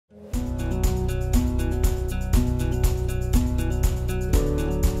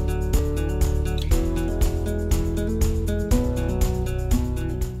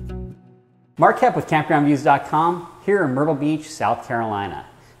Mark Koep with CampgroundViews.com here in Myrtle Beach, South Carolina.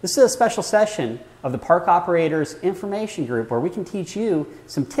 This is a special session of the Park Operators Information Group where we can teach you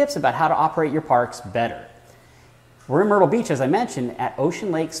some tips about how to operate your parks better. We're in Myrtle Beach, as I mentioned, at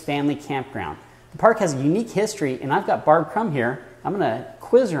Ocean Lakes Family Campground. The park has a unique history, and I've got Barb Krumm here. I'm going to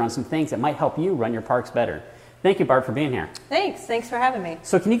quiz her on some things that might help you run your parks better. Thank you, Barb, for being here. Thanks for having me.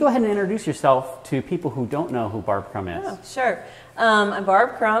 So can you go ahead and introduce yourself to people who don't know who Barb Krumm is? Oh, sure. I'm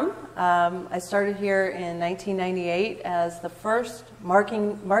Barb Krumm. I started here in 1998 as the first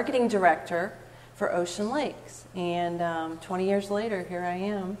marketing director for Ocean Lakes. And 20 years later, here I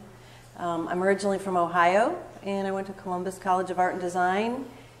am. I'm originally from Ohio, and I went to Columbus College of Art and Design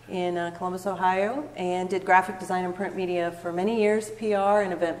in Columbus, Ohio, and did graphic design and print media for many years, PR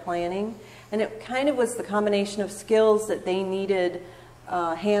and event planning. And it kind of was the combination of skills that they needed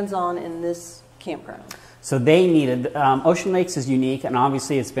hands-on in this campground. So they needed, Ocean Lakes is unique, and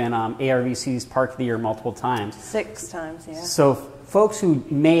obviously it's been ARVC's Park of the Year multiple times. 6 times, yeah. So folks who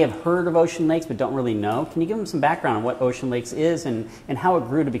may have heard of Ocean Lakes but don't really know, can you give them some background on what Ocean Lakes is and how it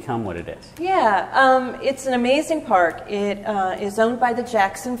grew to become what it is? Yeah, it's an amazing park. It is owned by the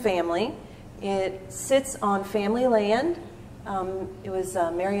Jackson family. It sits on family land. It was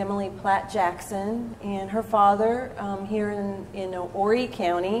Mary Emily Platt Jackson and her father here in Horry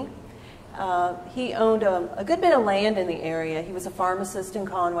County. He owned a good bit of land in the area. He was a pharmacist in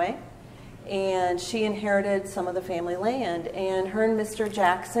Conway, and she inherited some of the family land. And her and Mr.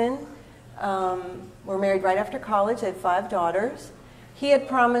 Jackson were married right after college. They had 5 daughters. He had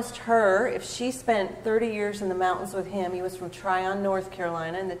promised her if she spent 30 years in the mountains with him, he was from Tryon, North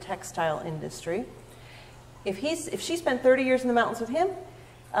Carolina, in the textile industry. If she spent 30 years in the mountains with him,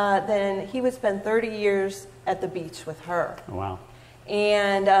 then he would spend 30 years at the beach with her. Oh, wow.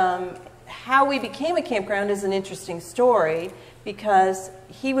 And how we became a campground is an interesting story because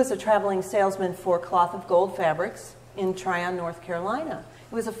he was a traveling salesman for Cloth of Gold Fabrics in Tryon, North Carolina.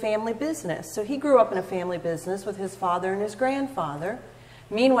 It was a family business. So he grew up in a family business with his father and his grandfather.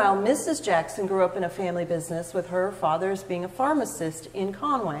 Meanwhile, Mrs. Jackson grew up in a family business with her father as being a pharmacist in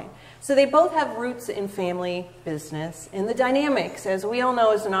Conway. So they both have roots in family business. And the dynamics, as we all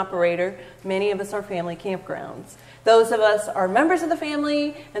know as an operator, many of us are family campgrounds. Those of us are members of the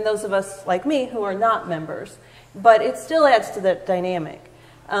family, and those of us, like me, who are not members. But it still adds to that dynamic.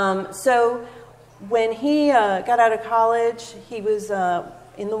 So when he got out of college, he was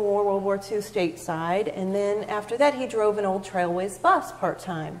in the war, World War II stateside, and then after that he drove an old Trailways bus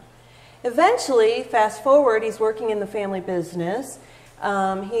part-time. Eventually, fast forward, he's working in the family business.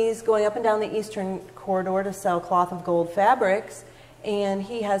 He's going up and down the eastern corridor to sell Cloth of Gold fabrics, and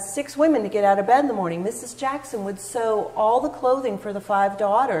he has 6 women to get out of bed in the morning. Mrs. Jackson would sew all the clothing for the 5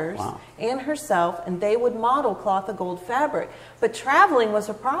 daughters and herself, and they would model Cloth of Gold fabric. But traveling was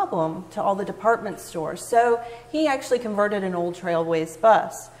a problem to all the department stores, so he actually converted an old Trailways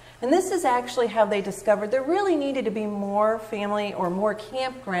bus. And this is actually how they discovered there really needed to be more family or more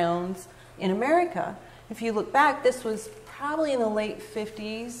campgrounds in America. If you look back, this was probably in the late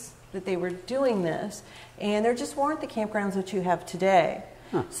 50s that they were doing this, and there just weren't the campgrounds that you have today.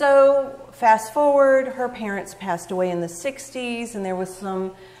 Huh. So fast forward, her parents passed away in the 60s, and there was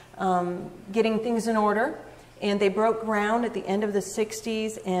some getting things in order, and they broke ground at the end of the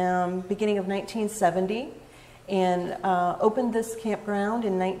 60s and beginning of 1970, and opened this campground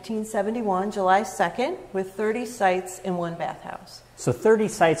in 1971, July 2nd, with 30 sites and 1 bathhouse. So 30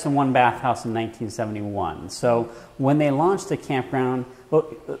 sites and 1 bathhouse in 1971. So when they launched the campground, well,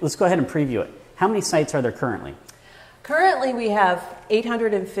 let's go ahead and preview it. How many sites are there currently? Currently we have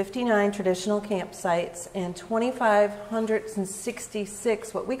 859 traditional campsites and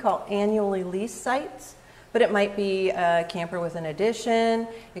 2,566 what we call annually leased sites. But it might be a camper with an addition,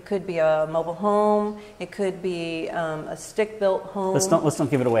 it could be a mobile home, it could be a stick-built home. Let's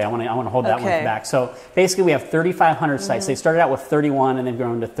don't give it away. I want to hold that one back. So basically we have 3,500 sites. They started out with 31 and they've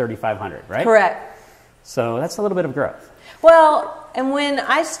grown to 3,500, right? Correct. So that's a little bit of growth. Well, and when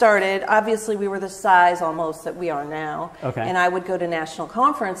I started, obviously we were the size almost that we are now. Okay. And I would go to national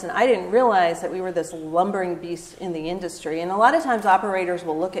conference, and I didn't realize that we were this lumbering beast in the industry. And a lot of times operators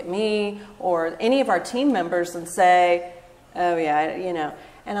will look at me or any of our team members and say, oh yeah, you know.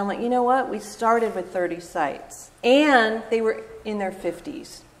 And I'm like, you know what? We started with 30 sites. And they were in their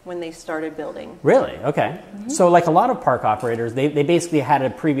 50s when they started building. Really? Okay. So like a lot of park operators, they basically had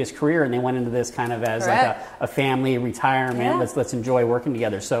a previous career and they went into this kind of as like a family retirement. Yeah. Let's enjoy working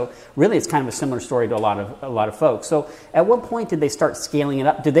together. So really it's kind of a similar story to a lot of folks. So at what point did they start scaling it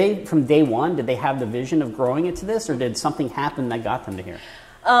up? Did they, from day one, did they have the vision of growing it to this, or did something happen that got them to here?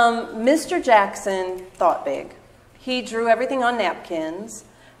 Mr. Jackson thought big. He drew everything on napkins.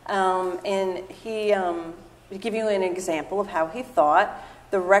 And he, to give you an example of how he thought,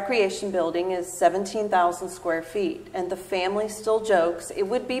 the recreation building is 17,000 square feet, and the family still jokes it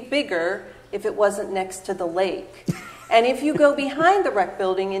would be bigger if it wasn't next to the lake. And if you go behind the rec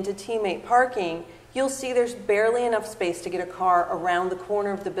building into teammate parking, you'll see there's barely enough space to get a car around the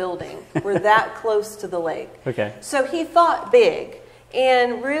corner of the building. We're that close to the lake. Okay. So he thought big.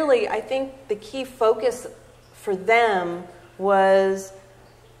 And really, I think the key focus for them was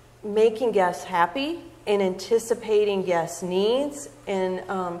making guests happy and anticipating guests' needs and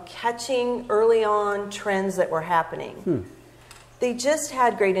catching early on trends that were happening. They just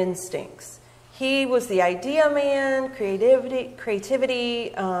had great instincts. He was the idea man,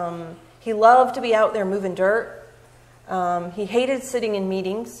 creativity. He loved to be out there moving dirt. He hated sitting in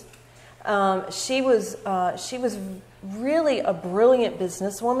meetings. She was really a brilliant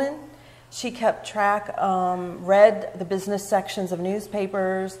businesswoman. She kept track, read the business sections of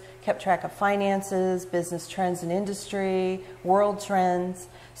newspapers, kept track of finances, business trends in industry, world trends.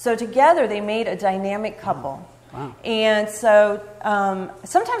 So together they made a dynamic couple. Wow. And so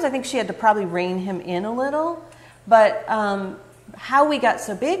sometimes I think she had to probably rein him in a little, but how we got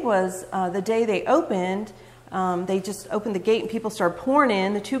so big was the day they opened, they just opened the gate and people started pouring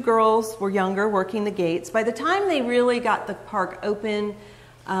in. The two girls were younger, working the gates. By the time they really got the park open,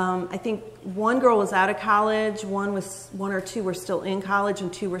 I think one girl was out of college, one or two were still in college,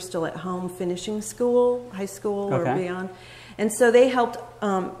 and two were still at home finishing school, high school or beyond. And so they helped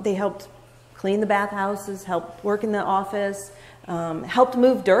clean the bathhouses, helped work in the office, helped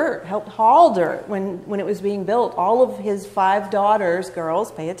move dirt, helped haul dirt when it was being built. All of his 5 daughters,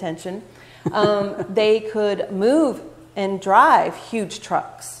 girls, pay attention, they could move and drive huge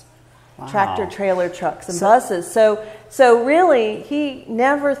trucks. Wow. Tractor trailer trucks and buses. So really, he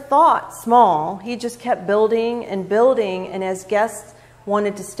never thought small. He just kept building and building, and as guests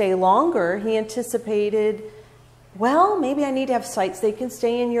wanted to stay longer, he anticipated, well, maybe I need to have sites they can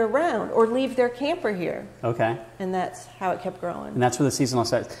stay in year-round or leave their camper here. Okay. And that's how it kept growing. And that's where the seasonal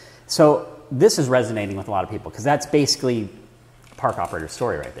sites. So this is resonating with a lot of people because that's basically park operator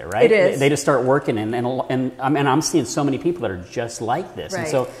story right there, right? It is. They just start working, and I'm seeing so many people that are just like this. Right, and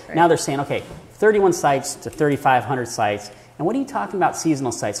so right. now they're saying, okay, 31 sites to 3,500 sites. And what are you talking about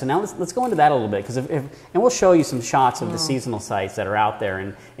seasonal sites? So now let's go into that a little bit, because and we'll show you some shots of the seasonal sites that are out there,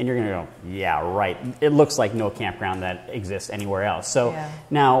 and you're going to go, yeah, right. It looks like no campground that exists anywhere else. So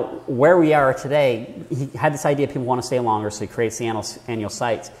now where we are today, he had this idea people want to stay longer, so he creates the annual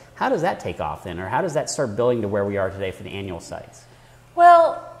sites. How does that take off then, or how does that start building to where we are today for the annual sites?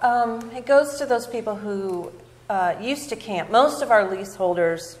 Well, it goes to those people who used to camp. Most of our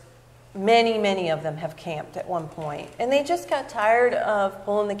leaseholders, many of them have camped at one point, and they just got tired of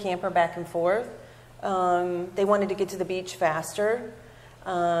pulling the camper back and forth. They wanted to get to the beach faster,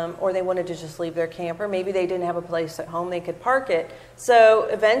 or they wanted to just leave their camper. Maybe they didn't have a place at home they could park it. So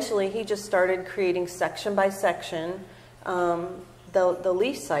eventually he just started creating section by section the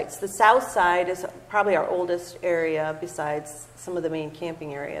lease sites. The south side is probably our oldest area besides some of the main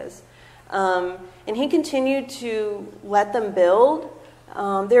camping areas. And he continued to let them build.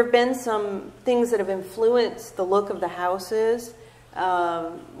 There have been some things that have influenced the look of the houses.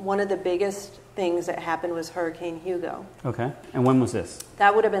 One of the biggest things that happened was Hurricane Hugo. Okay. And when was this?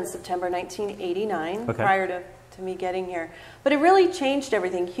 That would have been September 1989, okay, prior to me getting here. But it really changed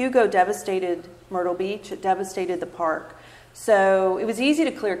everything. Hugo devastated Myrtle Beach. It devastated the park. So it was easy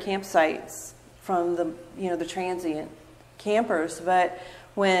to clear campsites from the transient campers, but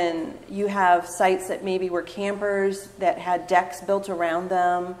when you have sites that maybe were campers that had decks built around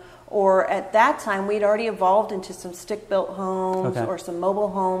them, or at that time we'd already evolved into some stick-built homes, okay, or some mobile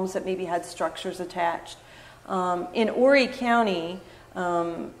homes that maybe had structures attached. In Horry County,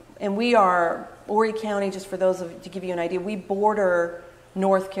 and we are, Horry County, just for those of you, to give you an idea, we border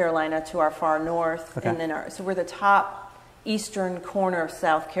North Carolina to our far north, okay, and then so we're the top eastern corner of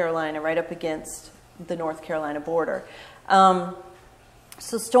South Carolina, right up against the North Carolina border.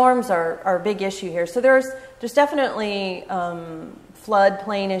 So storms are a big issue here. So there's definitely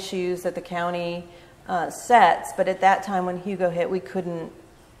floodplain issues that the county sets, but at that time when Hugo hit,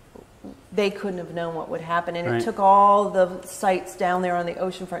 they couldn't have known what would happen, and right, it took all the sites down there on the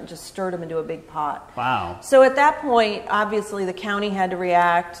oceanfront and just stirred them into a big pot. Wow. So at that point, obviously the county had to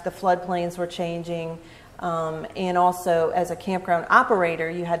react. The floodplains were changing. And also, as a campground operator,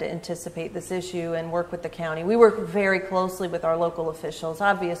 you had to anticipate this issue and work with the county. We work very closely with our local officials,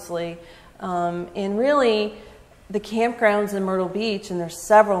 obviously. And really, the campgrounds in Myrtle Beach, and there's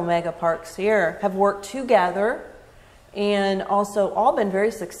several mega parks here, have worked together and also all been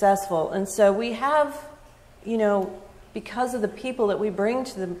very successful. And so we have, because of the people that we bring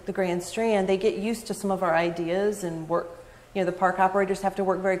to the Grand Strand, they get used to some of our ideas and work. You know, the park operators have to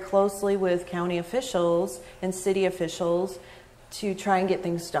work very closely with county officials and city officials to try and get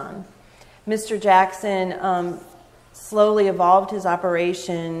things done. Mr. Jackson slowly evolved his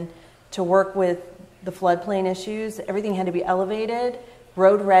operation to work with the floodplain issues. Everything had to be elevated,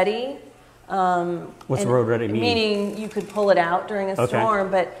 road ready. What's road ready mean? Meaning you could pull it out during a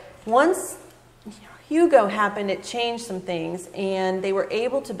storm. But once Hugo happened, it changed some things, and they were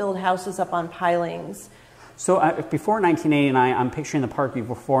able to build houses up on pilings. So before 1989, I'm picturing the park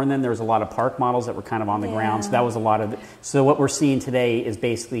before, and then there was a lot of park models that were kind of on the ground. So that was a lot of it. So what we're seeing today is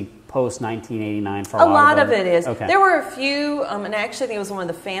basically post 1989 for a lot of it is. Okay. There were a few, and I actually think it was one of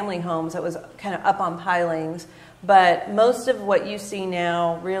the family homes that was kind of up on pilings. But most of what you see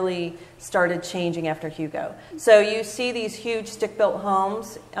now really started changing after Hugo. So you see these huge stick-built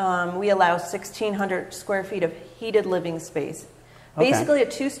homes. We allow 1,600 square feet of heated living space. Basically a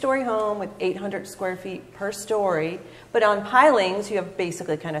two-story home with 800 square feet per story. But on pilings, you have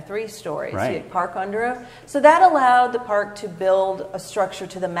basically kind of 3 stories. Right. You park under them. So that allowed the park to build a structure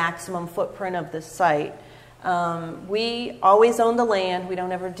to the maximum footprint of the site. We always own the land. We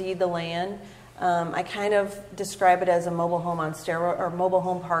don't ever deed the land. I kind of describe it as a mobile home on steroids, or mobile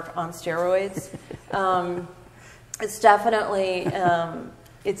home park on steroids. It's definitely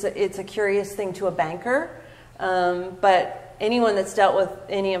it's a curious thing to a banker, but anyone that's dealt with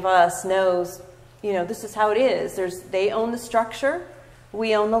any of us knows, you know, this is how it is. They own the structure,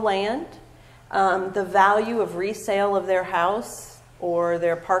 we own the land. The value of resale of their house or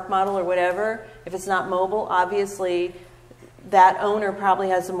their park model or whatever, if it's not mobile, obviously that owner probably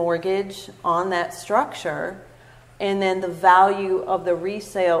has a mortgage on that structure, and then the value of the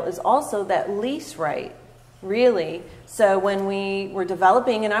resale is also that lease right, really. So when we were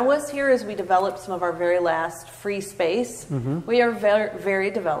developing, and I was here as we developed some of our very last free space, we are very, very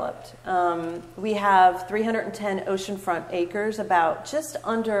developed. We have 310 oceanfront acres, about just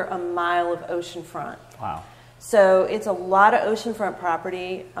under a mile of oceanfront. Wow. So it's a lot of oceanfront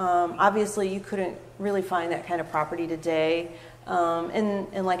property. Obviously, you couldn't really find that kind of property today.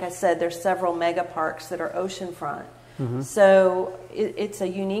 And like I said, there's several mega parks that are oceanfront. So it's a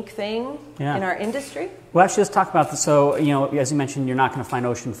unique thing in our industry. Well, actually, let's talk about this. So, you know, as you mentioned, you're not going to find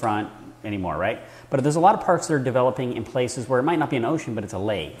oceanfront anymore, right? But there's a lot of parks that are developing in places where it might not be an ocean, but it's a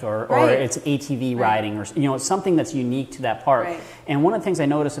lake, or it's ATV riding, or, you know, it's something that's unique to that park. And one of the things I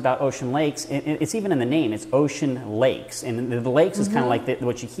noticed about Ocean Lakes, it's even in the name, it's Ocean Lakes, and the lakes is kind of like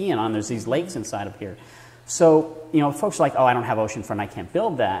what you key in on. There's these lakes inside of here. So, you know, folks are like, oh, I don't have oceanfront, I can't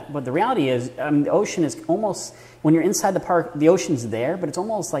build that. But the reality is, the ocean is almost, when you're inside the park, the ocean's there, but it's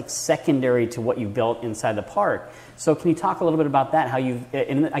almost like secondary to what you've built inside the park. So can you talk a little bit about that, how you've,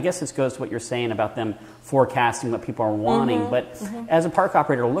 and I guess this goes to what you're saying about them forecasting what people are wanting, but as a park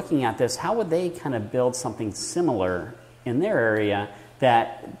operator looking at this, how would they kind of build something similar in their area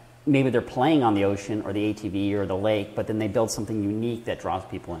that maybe they're playing on the ocean or the ATV or the lake, but then they build something unique that draws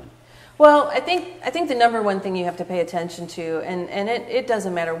people in? Well, I think the number one thing you have to pay attention to, and it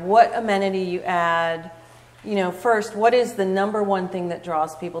doesn't matter what amenity you add, you know, first, what is the number one thing that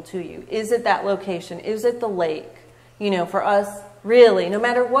draws people to you? Is it that location? Is it the lake? You know, for us, really, no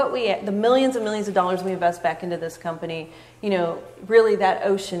matter what the millions and millions of dollars we invest back into this company, you know, really that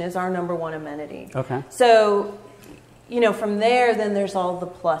ocean is our number one amenity. Okay. So, you know, from there, then there's all the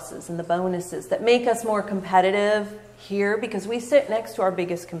pluses and the bonuses that make us more competitive here, because we sit next to our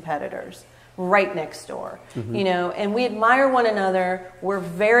biggest competitors, right next door, you know, and we admire one another. We're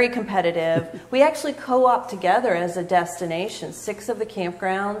very competitive. We actually co-op together as a destination. 6 of the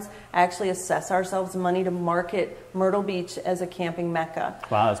campgrounds actually assess ourselves money to market Myrtle Beach as a camping mecca.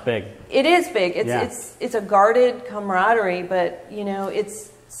 Wow, that's big. It is big. It's a guarded camaraderie, but, you know,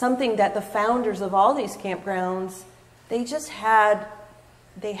 it's something that the founders of all these campgrounds,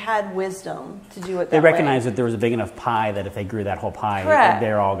 they had wisdom to do it that way. They recognized that there was a big enough pie that if they grew that whole pie,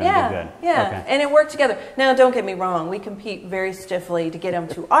 they're all going to do good. Yeah, okay. And it worked together. Now, don't get me wrong. We compete very stiffly to get them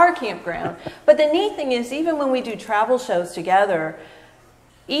to our campground. But the neat thing is, even when we do travel shows together,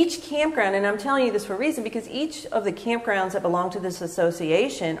 each campground, and I'm telling you this for a reason, because each of the campgrounds that belong to this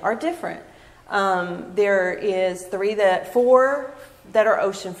association are different. There is 4 that are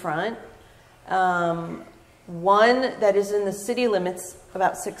oceanfront. 1 that is in the city limits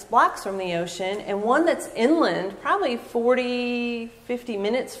about 6 blocks from the ocean, and 1 that's inland, probably 40, 50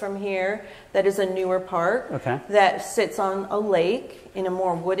 minutes from here, that is a newer park that sits on a lake in a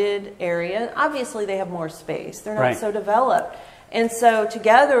more wooded area. Obviously, they have more space. They're not so developed. And so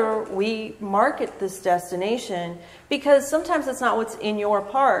together we market this destination because sometimes it's not what's in your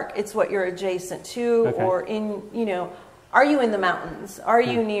park, it's what you're adjacent to or in, you know, are you in the mountains? Are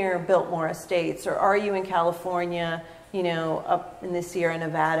you near Biltmore Estates? Or are you in California, you know, up in the Sierra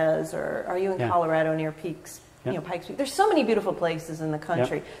Nevadas? Or are you in Colorado near Peaks? You know, Pikes Peak. There's so many beautiful places in the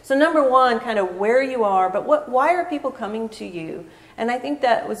country. So number one, kind of where you are, but why are people coming to you? And I think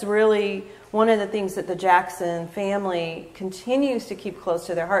that was really one of the things that the Jackson family continues to keep close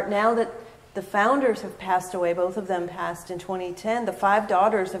to their heart. Now that the founders have passed away, both of them passed in 2010, the 5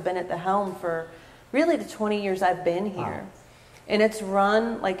 daughters have been at the helm for really the 20 years I've been here. Wow. And it's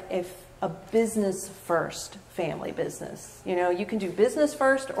run like a business first family business. You know, you can do business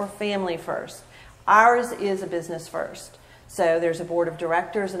first or family first. Ours is a business first. So there's a board of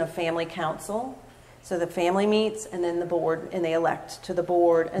directors and a family council. So the family meets and then the board, and they elect to the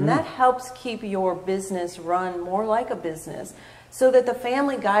board. And that helps keep your business run more like a business so that the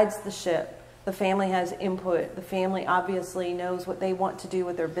family guides the ship. The family has input. The family obviously knows what they want to do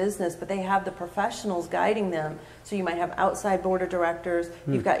with their business, but they have the professionals guiding them. So you might have outside board of directors,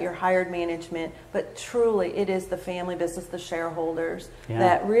 you've got your hired management, but truly it is the family business, the shareholders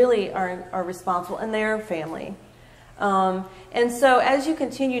that really are responsible, and their family. And so as you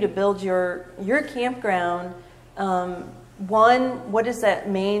continue to build your campground, one, what is that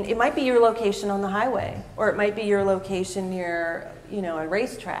main, it might be your location on the highway, or it might be your location near, you know, a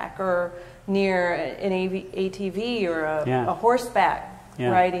racetrack, or near an ATV, or a horseback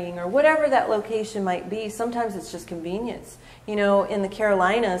riding, or whatever that location might be. Sometimes it's just convenience. You know, in the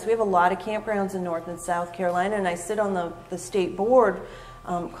Carolinas, we have a lot of campgrounds in North and South Carolina, and I sit on the state board,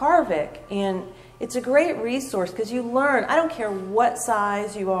 CARVC, and it's a great resource because you learn. I don't care what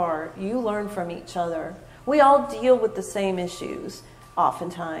size you are, you learn from each other. We all deal with the same issues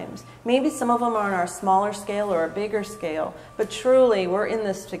oftentimes. Maybe some of them are on our smaller scale or a bigger scale, but truly we're in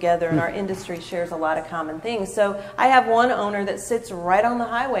this together, and our industry shares a lot of common things. So I have one owner that sits right on the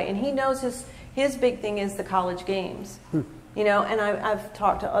highway, and he knows his big thing is the college games. You know, and I've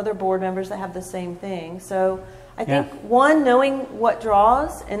talked to other board members that have the same thing. So I think one, knowing what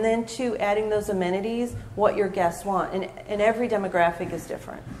draws, and then two, adding those amenities, what your guests want, and every demographic is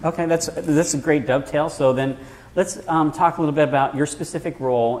different. Okay, that's a great dovetail. So then let's talk a little bit about your specific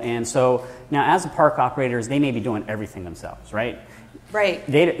role. And so now, as a park operators, they may be doing everything themselves, right? Right.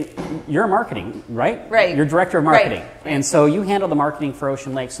 You're marketing, right? Right. You're director of marketing, and so you handle the marketing for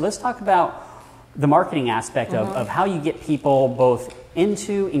Ocean Lakes. So let's talk about the marketing aspect of how you get people both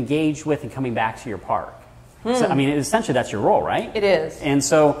into, engaged with, and coming back to your park. So, I mean, essentially that's your role, right? It is. And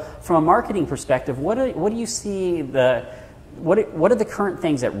so from a marketing perspective, what do you see what are the current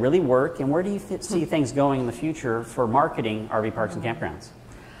things that really work, and where do you see things going in the future for marketing RV parks and campgrounds?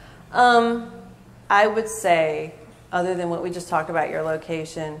 I would say, other than what we just talked about, your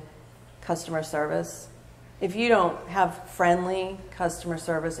location, customer service. If you don't have friendly customer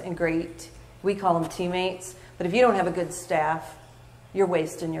service and great, we call them teammates, but if you don't have a good staff, you're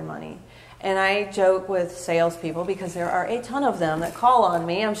wasting your money. And I joke with salespeople, because there are a ton of them that call on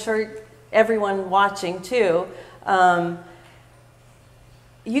me. I'm sure everyone watching too.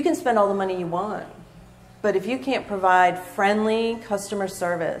 You can spend all the money you want, but if you can't provide friendly customer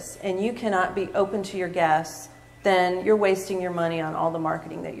service and you cannot be open to your guests, then you're wasting your money on all the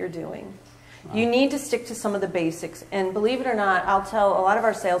marketing that you're doing. Wow. You need to stick to some of the basics. And believe it or not, I'll tell a lot of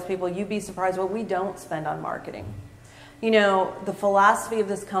our salespeople, you'd be surprised what we don't spend on marketing. You know, the philosophy of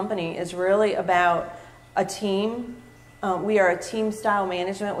this company is really about a team. We are a team style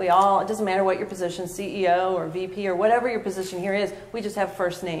management. It doesn't matter what your position, CEO or VP or whatever your position here is, we just have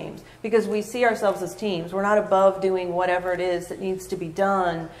first names because we see ourselves as teams. We're not above doing whatever it is that needs to be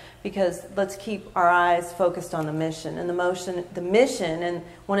done, because let's keep our eyes focused on the mission. And the mission, and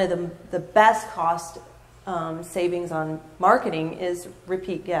one of the best cost savings on marketing is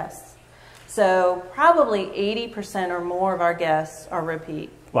repeat guests. So probably 80% or more of our guests are repeat.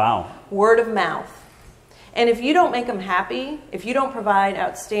 Wow. Word of mouth. And if you don't make them happy, if you don't provide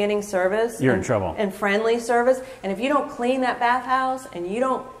outstanding service, you're in trouble. And friendly service, and if you don't clean that bathhouse, and you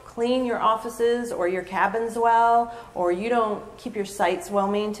don't clean your offices or your cabins well, or you don't keep your sites well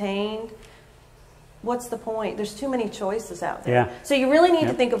maintained, what's the point? There's too many choices out there. Yeah. So you really need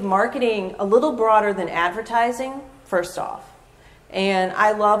to think of marketing a little broader than advertising, first off. And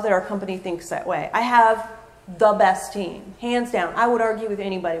I love that our company thinks that way. I have the best team, hands down. I would argue with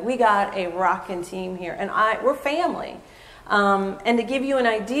anybody. We got a rockin' team here, and we're family. And to give you an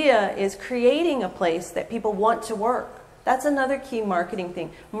idea, is creating a place that people want to work. That's another key marketing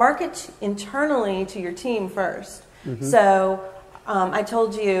thing. Market internally to your team first. So I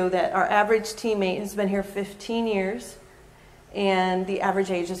told you that our average teammate has been here 15 years. and the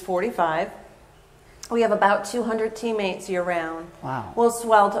average age is 45. We have about 200 teammates year-round. Wow. We'll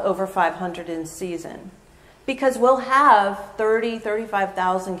swell to over 500 in season. Because we'll have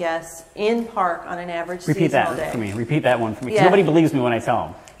 35,000 guests in park on an average seasonal day. Repeat that for me. Repeat that one for me. Yeah. Nobody believes me when I tell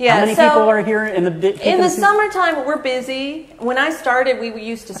them. Yeah, how many people are here in the summertime? We're busy. When I started, we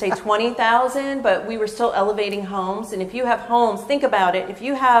used to say 20,000, but we were still elevating homes. And if you have homes, think about it. If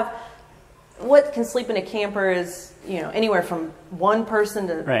you have, what can sleep in a camper is, you know, anywhere from one person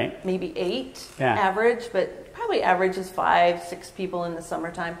to maybe 8 average, but probably average is 5, 6 people in the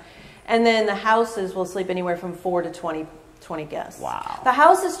summertime. And then the houses will sleep anywhere from 4 to 20 guests. Wow. The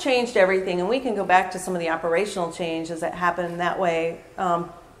house has changed everything, and we can go back to some of the operational changes that happen that way,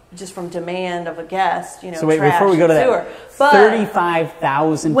 just from demand of a guest, you know, so wait, trash, before we go to sewer. That,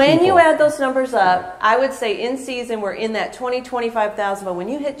 35,000 people. When you add those numbers up, I would say in season we're in that 25,000, but when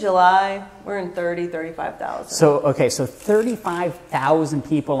you hit July, we're in 35,000. So, okay, so 35,000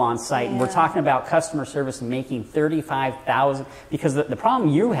 people on site, and we're talking about customer service making 35,000, because the problem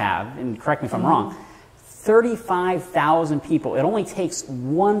you have, and correct me if I'm wrong, 35,000 people, it only takes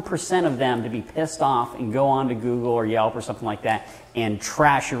 1% of them to be pissed off and go on to Google or Yelp or something like that and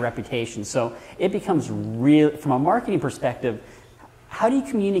trash your reputation. So it becomes real, from a marketing perspective, how do you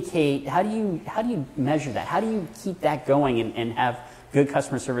communicate, how do you measure that? How do you keep that going and have good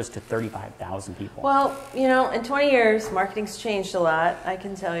customer service to 35,000 people? Well, you know, in 20 years, marketing's changed a lot, I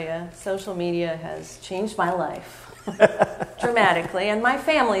can tell you. Social media has changed my life dramatically, and my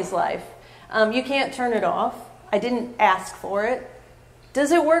family's life. You can't turn it off. I didn't ask for it.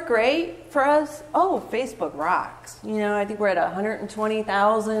 Does it work great for us? Oh, Facebook rocks. You know, I think we're at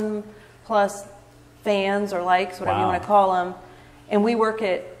 120,000 plus fans or likes, whatever you want to call them. And we work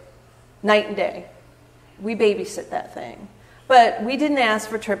it night and day. We babysit that thing. But we didn't ask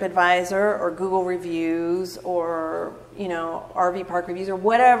for TripAdvisor or Google reviews or, you know, RV park reviews or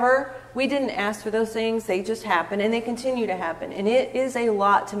whatever. We didn't ask for those things. They just happen, and they continue to happen. And it is a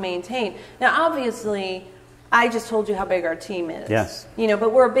lot to maintain. Now, obviously, I just told you how big our team is. Yes. You know,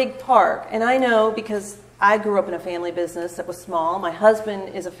 but we're a big park. And I know because I grew up in a family business that was small. My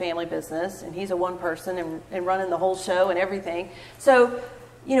husband is a family business, and he's a one person and running the whole show and everything. So,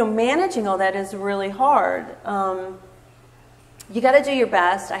 you know, managing all that is really hard. You got to do your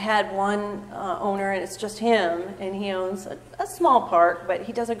best. I had one owner, and it's just him, and he owns a small park, but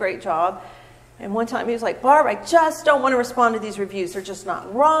he does a great job. And one time he was like, Barb, I just don't want to respond to these reviews. They're just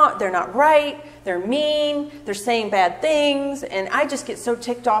not wrong. They're not right. They're mean. They're saying bad things. And I just get so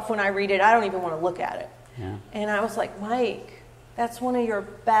ticked off when I read it, I don't even want to look at it. Yeah. And I was like, Mike, that's one of your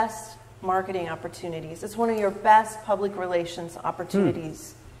best marketing opportunities. It's one of your best public relations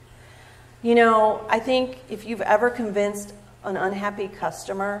opportunities. You know, I think if you've ever convinced an unhappy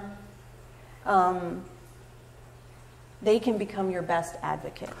customer, they can become your best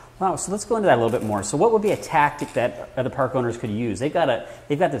advocate. Wow, so let's go into that a little bit more. So what would be a tactic that other park owners could use? They've got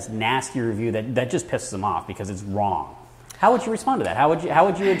this nasty review that just pisses them off because it's wrong. How would you respond to that? How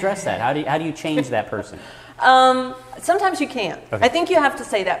would you address that? How do you change that person? Sometimes you can't. Okay. I think you have to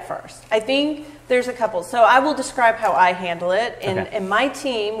say that first. I think there's a couple. So I will describe how I handle it. And my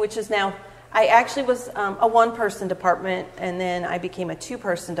team, which is now, I actually was a one-person department, and then I became a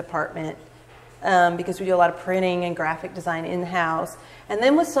two-person department because we do a lot of printing and graphic design in-house. And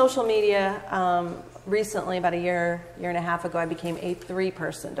then with social media, recently, about a year and a half ago, I became a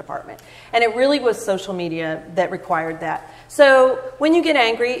three-person department. And it really was social media that required that. So when you get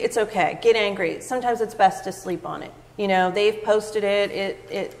angry, it's okay. Get angry. Sometimes it's best to sleep on it. You know, they've posted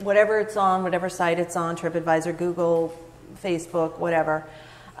it, whatever it's on, whatever site it's on, TripAdvisor, Google, Facebook, whatever.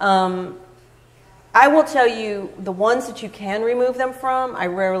 I will tell you, the ones that you can remove them from, I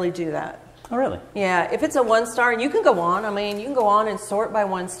rarely do that. Oh, really? Yeah. If it's a 1-star, and you can go on, I mean, you can go on and sort by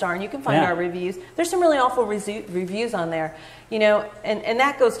 1-star, and you can find our reviews. There's some really awful reviews on there, you know, and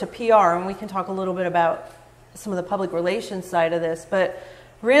that goes to PR, and we can talk a little bit about some of the public relations side of this, but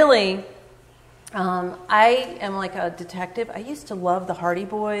really, I am like a detective. I used to love the Hardy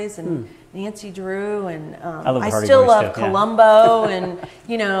Boys and Nancy Drew, and I still love Columbo and,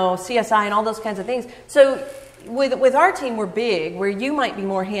 you know, CSI and all those kinds of things. So with our team, we're big, where you might be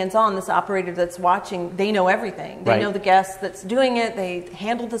more hands-on. This operator that's watching, they know everything. They know the guest that's doing it. They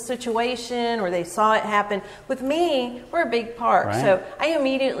handled the situation, or they saw it happen. With me, we're a big park. So I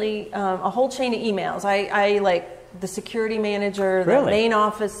immediately, a whole chain of emails. I like the security manager, the main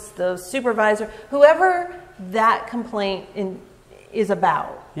office, the supervisor, whoever that complaint is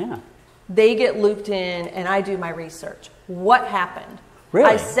about. Yeah. They get looped in, and I do my research. What happened? Really?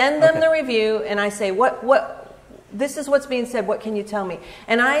 I send them the review, and I say, this is what's being said. What can you tell me?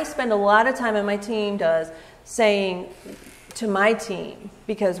 And I spend a lot of time, and my team does, saying, to my team,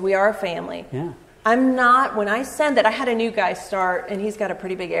 because we are a family. Yeah. I'm not, when I send it, I had a new guy start, and he's got a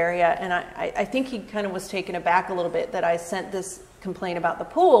pretty big area, and I think he kind of was taken aback a little bit that I sent this complaint about the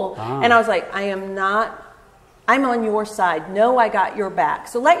pool, and I was like, I'm on your side. No, I got your back.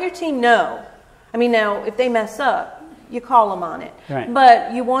 So let your team know. I mean, now, if they mess up, you call them on it. Right.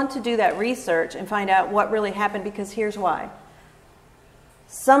 But you want to do that research and find out what really happened, because here's why.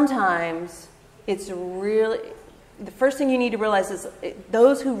 Sometimes it's really, the first thing you need to realize is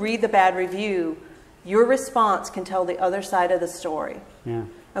those who read the bad review, your response can tell the other side of the story. Yeah.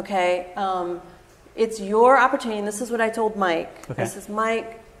 Okay? It's your opportunity, and this is what I told Mike. Okay. This is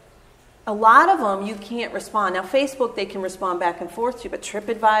Mike. A lot of them you can't respond. Now, Facebook they can respond back and forth to, but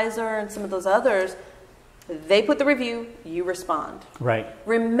TripAdvisor and some of those others, they put the review, you respond. Right.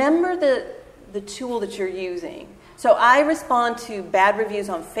 Remember the tool that you're using. So I respond to bad reviews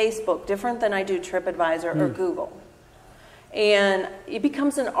on Facebook different than I do TripAdvisor or Google. And it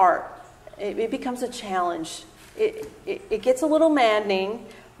becomes an art. It becomes a challenge. It gets a little maddening,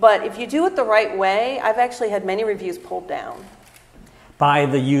 but if you do it the right way, I've actually had many reviews pulled down. By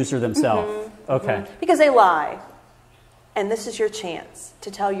the user themselves? Okay. Because they lie. And this is your chance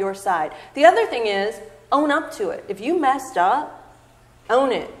to tell your side. The other thing is, own up to it. If you messed up,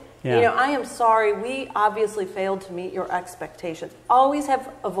 own it. Yeah. You know, I am sorry, we obviously failed to meet your expectations. Always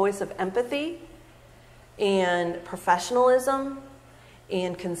have a voice of empathy and professionalism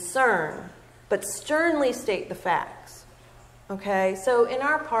and concern, but sternly state the facts. Okay, so in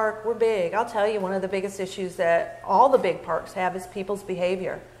our park, we're big. I'll tell you, one of the biggest issues that all the big parks have is people's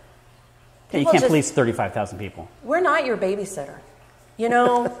behavior. Yeah, you can't police 35,000 people. We're not your babysitter. You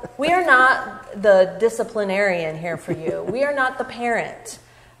know, we are not the disciplinarian here for you. We are not the parent.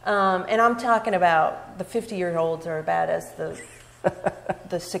 And I'm talking about the 50-year-olds are as bad as the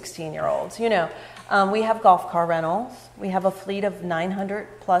 16-year-olds. You know, we have golf car rentals. We have a fleet of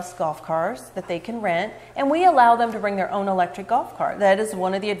 900-plus golf cars that they can rent, and we allow them to bring their own electric golf car. That is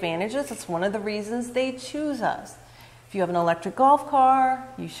one of the advantages. It's one of the reasons they choose us. If you have an electric golf car,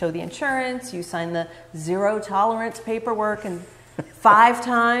 you show the insurance, you sign the zero tolerance paperwork, and 5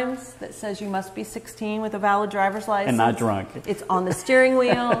 times that says you must be 16 with a valid driver's license. And not drunk. It's on the steering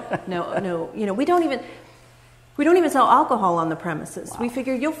wheel. No, you know, we don't even sell alcohol on the premises. Wow. We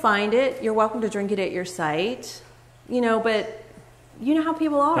figure you'll find it. You're welcome to drink it at your site. You know, but you know how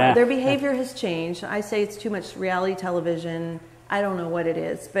people are. Yeah. Their behavior has changed. I say it's too much reality television. I don't know what it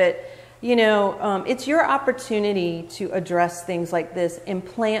is, but you know, it's your opportunity to address things like this and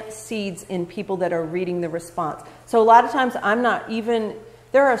plant seeds in people that are reading the response. So a lot of times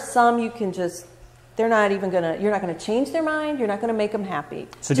there are some you can just, you're not going to change their mind. You're not going to make them happy.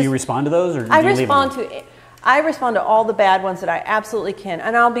 So do you respond to those, or do you leave them? I respond to all the bad ones that I absolutely can.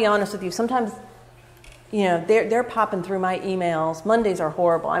 And I'll be honest with you, sometimes, you know, they're popping through my emails. Mondays are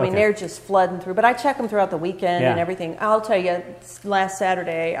horrible. I mean, they're just flooding through. But I check them throughout the weekend and everything. I'll tell you, last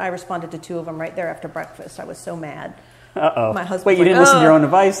Saturday, I responded to 2 of them right there after breakfast. I was so mad. Uh-oh. My husband. Wait, you didn't listen to your own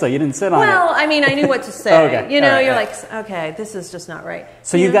advice, though? You didn't sit on it? Well, I mean, I knew what to say. Okay. You know, right, you're like, okay, this is just not right.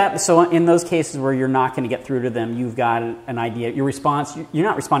 So so in those cases where you're not going to get through to them, you've got an idea. Your response, you're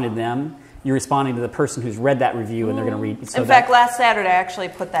not responding to them. You're responding to the person who's read that review, and they're going to read. So in fact, last Saturday I actually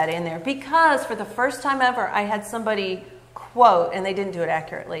put that in there because for the first time ever, I had somebody quote, and they didn't do it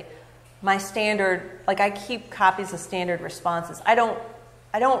accurately, my standard, like I keep copies of standard responses. I don't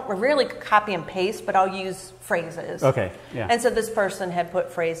really copy and paste, but I'll use phrases. Okay, yeah. And so this person had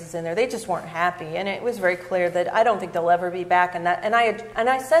put phrases in there. They just weren't happy, and it was very clear that I don't think they'll ever be back. And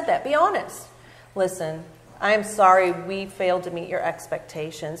I said that. Be honest. Listen, I am sorry we failed to meet your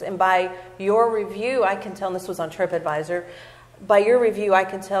expectations. And by your review, I can tell, and this was on TripAdvisor, by your review, I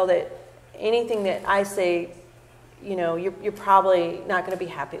can tell that anything that I say, you know, you're probably not going to be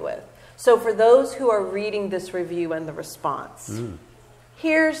happy with. So for those who are reading this review and the response, and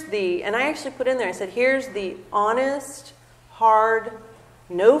I actually put in there, I said, here's the honest, hard,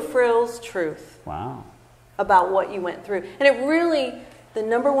 no frills truth about what you went through. And it really, the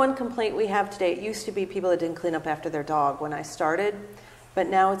 #1 complaint we have today, it used to be people that didn't clean up after their dog when I started, but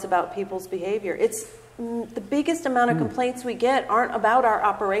now it's about people's behavior. It's the biggest amount of complaints we get aren't about our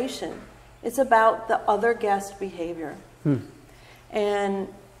operation. It's about the other guest behavior. And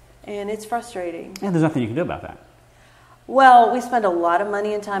it's frustrating. And there's nothing you can do about that. Well, we spend a lot of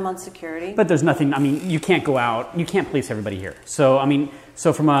money and time on security. But there's nothing, I mean, you can't go out, you can't police everybody here. So, I mean,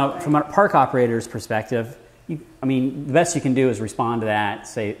 from a park operator's perspective, I mean, the best you can do is respond to that,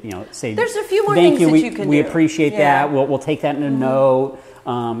 say there's a few more things that you can do. We appreciate that. We'll take that in a note.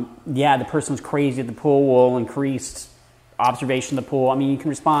 Yeah, the person was crazy at the pool. We'll increase observation of the pool. I mean, you can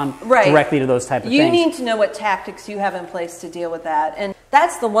respond right. directly to those type of things. You need to know what tactics you have in place to deal with that. And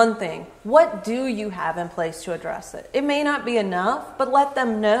that's the one thing. What do you have in place to address it? It may not be enough, but let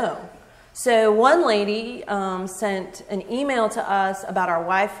them know. So one lady sent an email to us about our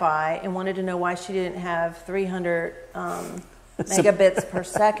Wi-Fi and wanted to know why she didn't have 300 megabits per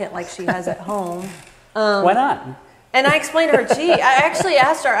second like she has at home. Why not? And I explained to her, gee, I actually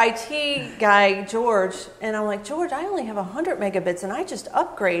asked our IT guy, George, and I'm like, George, I only have 100 megabits and I just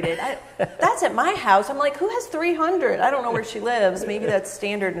upgraded. That's at my house. I'm like, who has 300? I don't know where she lives. Maybe that's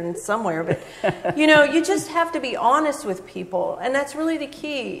standard in somewhere. But, you know, you just have to be honest with people. And that's really the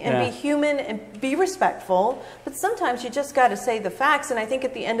key. And be human and be respectful. But sometimes you just got to say the facts. And I think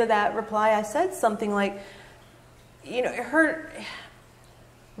at the end of that reply, I said something like, you know,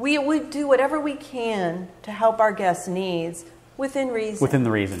 we would do whatever we can to help our guests' needs within reason. Within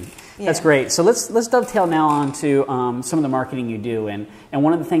the reason. Yeah. That's great. So let's dovetail now on to some of the marketing you do. And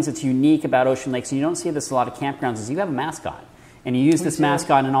one of the things that's unique about Ocean Lakes, and you don't see this in a lot of campgrounds, is you have a mascot. And you use this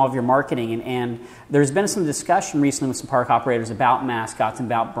mascot in all of your marketing. And there's been some discussion recently with some park operators about mascots and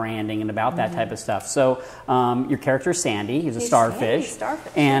about branding and about that type of stuff. So your character is Sandy. He's a starfish.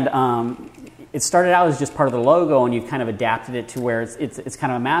 Starfish. And it started out as just part of the logo, and you've kind of adapted it to where it's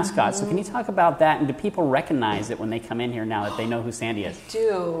kind of a mascot. So can you talk about that, and do people recognize it when they come in here now that they know who Sandy is? I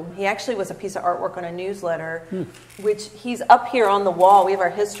do. He actually was a piece of artwork on a newsletter, which he's up here on the wall. We have our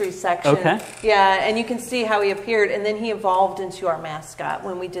history section. Okay. Yeah, and you can see how he appeared, and then he evolved into our mascot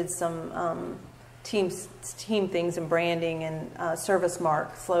when we did some team things and branding and service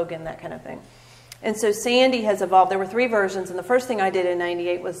mark, slogan, that kind of thing. And so Sandy has evolved. There were 3 versions, and the first thing I did in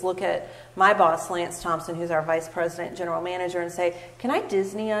 '98 was look at my boss, Lance Thompson, who's our vice president and general manager, and say, can I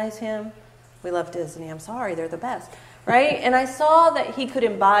Disneyize him? We love Disney. I'm sorry, they're the best, right? And I saw that he could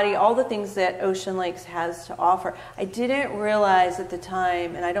embody all the things that Ocean Lakes has to offer. I didn't realize at the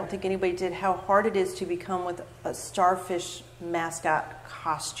time, and I don't think anybody did, how hard it is to become with a starfish mascot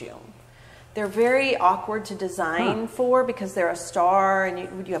costume. They're very awkward to design for because they're a star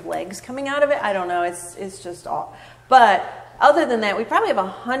and you have legs coming out of it. I don't know. It's just all. But other than that, we probably have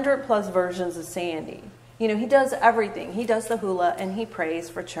 100+ versions of Sandy. You know, he does everything. He does the hula and he prays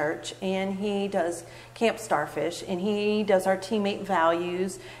for church and he does Camp Starfish and he does our teammate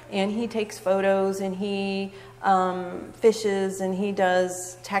values and he takes photos and he fishes and he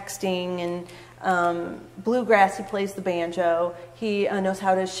does texting and bluegrass. He plays the banjo. He knows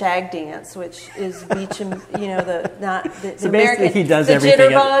how to shag dance, which is beach and the American. He does the everything.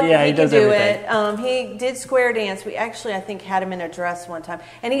 Jitterbug. Yeah, he does can do everything. it. He did square dance. We actually, I think, had him in a dress one time,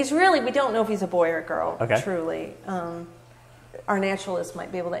 and he's really. We don't know if he's a boy or a girl. Okay. Truly. Our naturalist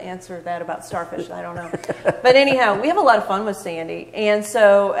might be able to answer that about starfish. I don't know. But anyhow, we have a lot of fun with Sandy, and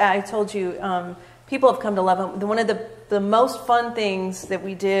so I told you. People have come to love him. One of the most fun things that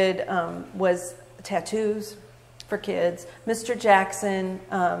we did was tattoos for kids. Mr. Jackson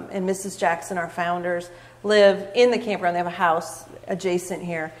and Mrs. Jackson, our founders, live in the campground. They have a house adjacent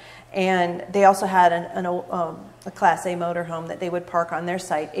here. And they also had a Class A motorhome that they would park on their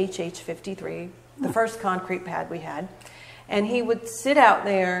site, HH53, the first concrete pad we had. And he would sit out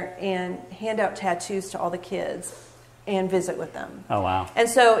there and hand out tattoos to all the kids and visit with them. Oh, wow. And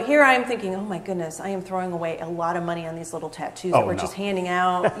so here I am thinking, oh my goodness, I am throwing away a lot of money on these little tattoos that we're just handing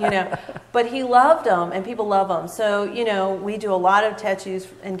out, you know. But he loved them, and people love them. So, you know, we do a lot of tattoos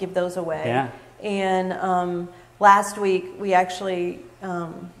and give those away. Yeah. And last week, we actually,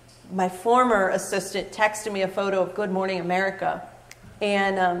 my former assistant texted me a photo of Good Morning America.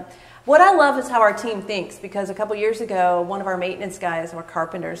 And what I love is how our team thinks, because a couple years ago, one of our maintenance guys, our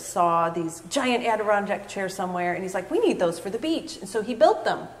carpenters, saw these giant Adirondack chairs somewhere, and he's like, we need those for the beach. And so he built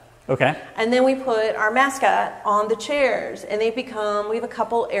them. Okay. And then we put our mascot on the chairs, and we have a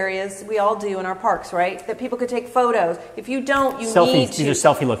couple areas we all do in our parks, right, that people could take photos. If you don't, you need to. These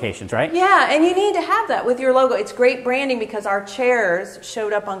are selfie locations, right? Yeah, and you need to have that with your logo. It's great branding because our chairs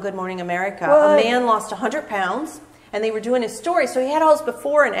showed up on Good Morning America. What? A man lost 100 pounds. And they were doing his story. So he had all his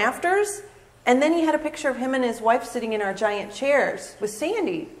before and afters. And then he had a picture of him and his wife sitting in our giant chairs with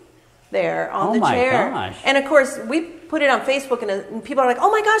Sandy there on the chair. Oh, my gosh. And, of course, we put it on Facebook, and people are like, oh,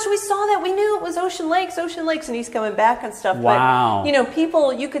 my gosh, we saw that. We knew it was Ocean Lakes. And he's coming back and stuff. Wow. But, you know,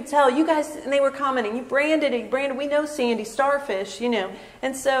 people, you could tell, you guys, and they were commenting, you branded it, we know Sandy, Starfish, you know.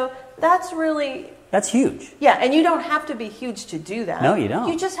 And so that's really... That's huge. Yeah, and you don't have to be huge to do that. No, you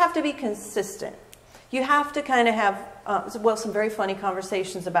don't. You just have to be consistent. You have to kind of have, some very funny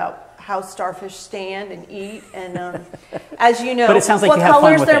conversations about how starfish stand and eat, and as you know, but it sounds like what you have fun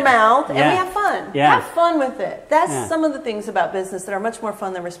colors with their it. mouth, Yeah. and we have fun. Yeah. Have fun with it. That's some of the things about business that are much more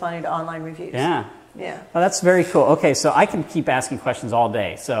fun than responding to online reviews. Yeah. Yeah. Well, that's very cool. Okay, so I can keep asking questions all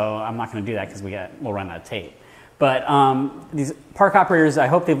day, so I'm not going to do that because we'll run out of tape. But these park operators, I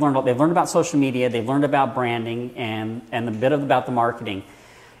hope they've learned about social media, they've learned about branding, and a bit about the marketing.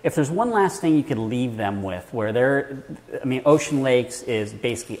 If there's one last thing you could leave them with, Ocean Lakes is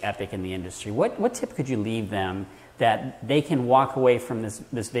basically epic in the industry. What tip could you leave them that they can walk away from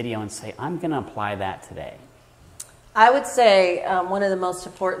this video and say, I'm going to apply that today? I would say one of the most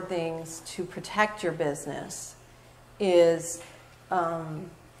important things to protect your business is know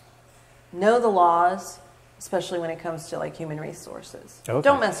the laws, especially when it comes to like human resources. Okay.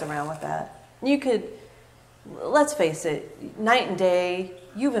 Don't mess around with that. You could, let's face it, night and day,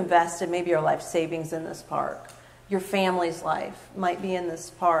 you've invested maybe your life savings in this park. Your family's life might be in this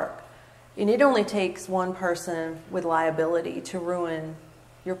park. And it only takes one person with liability to ruin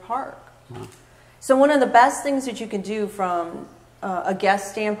your park. Wow. So one of the best things that you can do from a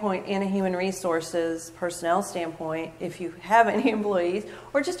guest standpoint and a human resources personnel standpoint, if you have any employees,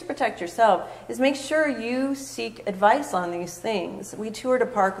 or just to protect yourself, is make sure you seek advice on these things. We toured a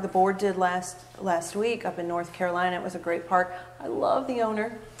park the board did last week up in North Carolina. It was a great park. I love the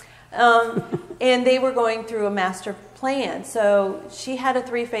owner. And they were going through a master plan. So she had a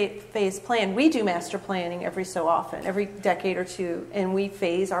 3-phase plan. We do master planning every so often, every decade or two, and we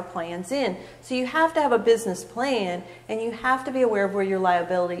phase our plans in. So you have to have a business plan, and you have to be aware of where your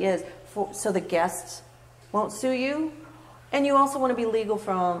liability is so the guests won't sue you. And you also want to be legal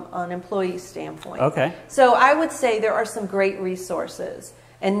from an employee standpoint. Okay. So I would say there are some great resources.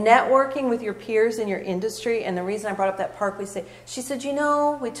 And networking with your peers in your industry, and the reason I brought up that park, she said, you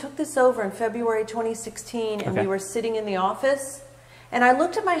know, we took this over in February 2016, and we were sitting in the office, and I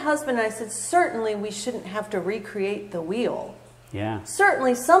looked at my husband and I said, certainly we shouldn't have to recreate the wheel. Yeah.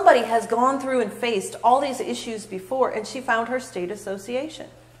 Certainly somebody has gone through and faced all these issues before, and she found her state association.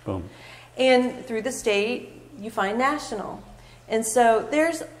 Boom. And through the state, you find national. And so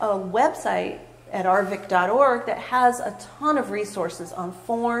there's a website at arvc.org that has a ton of resources on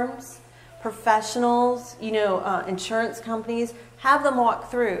forms, professionals, insurance companies. Have them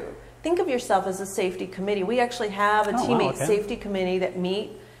walk through. Think of yourself as a safety committee. We actually have a teammate safety committee that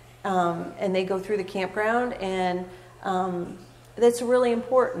meet and they go through the campground, and that's really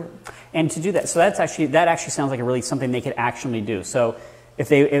important. And to do that, so that actually sounds like something they could actually do. So if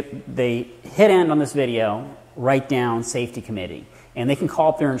they hit end on this video, write down safety committee. And they can call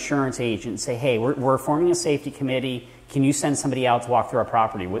up their insurance agent and say, hey, we're forming a safety committee. Can you send somebody out to walk through our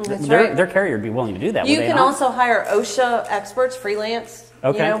property? Their carrier would be willing to do that. You can also hire OSHA experts, freelance.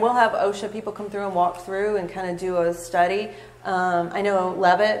 Okay. We'll have OSHA people come through and walk through and kind of do a study. I know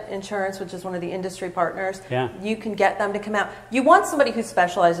Levitt Insurance, which is one of the industry partners. Yeah. You can get them to come out. You want somebody who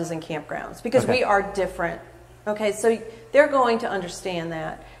specializes in campgrounds because we are different. Okay, so they're going to understand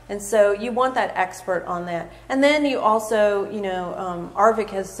that. And so you want that expert on that. And then you also, ARVC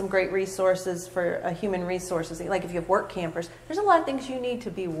has some great resources for human resources. Like if you have work campers, there's a lot of things you need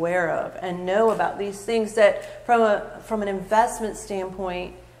to be aware of and know about these things that from an investment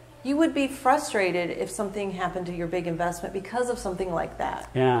standpoint, you would be frustrated if something happened to your big investment because of something like that.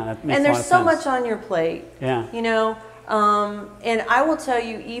 Yeah, that makes a lot of sense. And there's so much on your plate. Yeah. And I will tell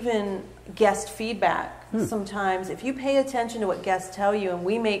you, even guest feedback. Sometimes if you pay attention to what guests tell you, and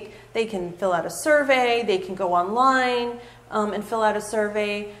they can fill out a survey, they can go online and fill out a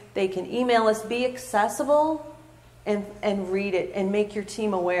survey, they can email us, be accessible and read it and make your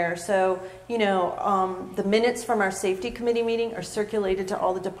team aware. So, the minutes from our safety committee meeting are circulated to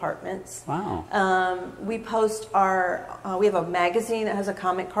all the departments. Wow. We post we have a magazine that has a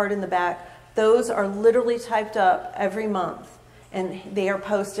comment card in the back. Those are literally typed up every month. And they are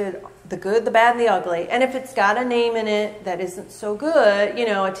posted, the good, the bad, and the ugly. And if it's got a name in it that isn't so good,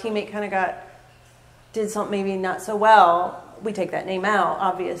 a teammate kind of did something maybe not so well, we take that name out,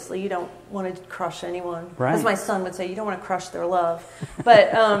 obviously. You don't want to crush anyone. Right. As my son would say, you don't want to crush their love.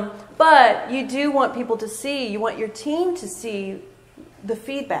 But you do want people to see, you want your team to see the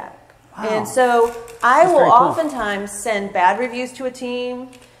feedback. Wow. And so I will oftentimes send bad reviews to a team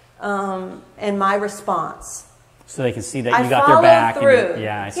and my response. So they can see that you got their back. Through.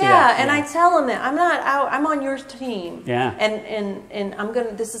 I see that. Yeah, and I tell them that I'm not out. I'm on your team. Yeah. And I'm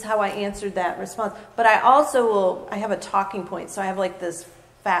gonna. This is how I answered that response. But I also will. I have a talking point. So I have like this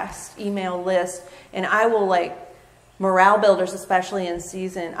fast email list, and I will morale builders, especially in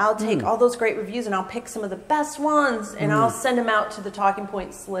season. I'll take all those great reviews and I'll pick some of the best ones and I'll send them out to the talking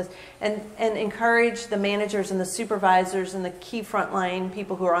points list and encourage the managers and the supervisors and the key frontline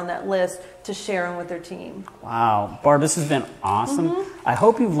people who are on that list to share them with their team. Wow. Barb, this has been awesome. I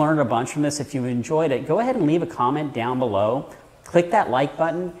hope you've learned a bunch from this. If you've enjoyed it, go ahead and leave a comment down below. Click that like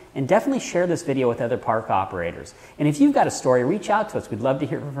button and definitely share this video with other park operators. And if you've got a story, reach out to us. We'd love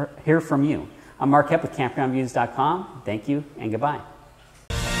to hear from you. I'm Mark Koep with CampgroundViews.com. Thank you and goodbye.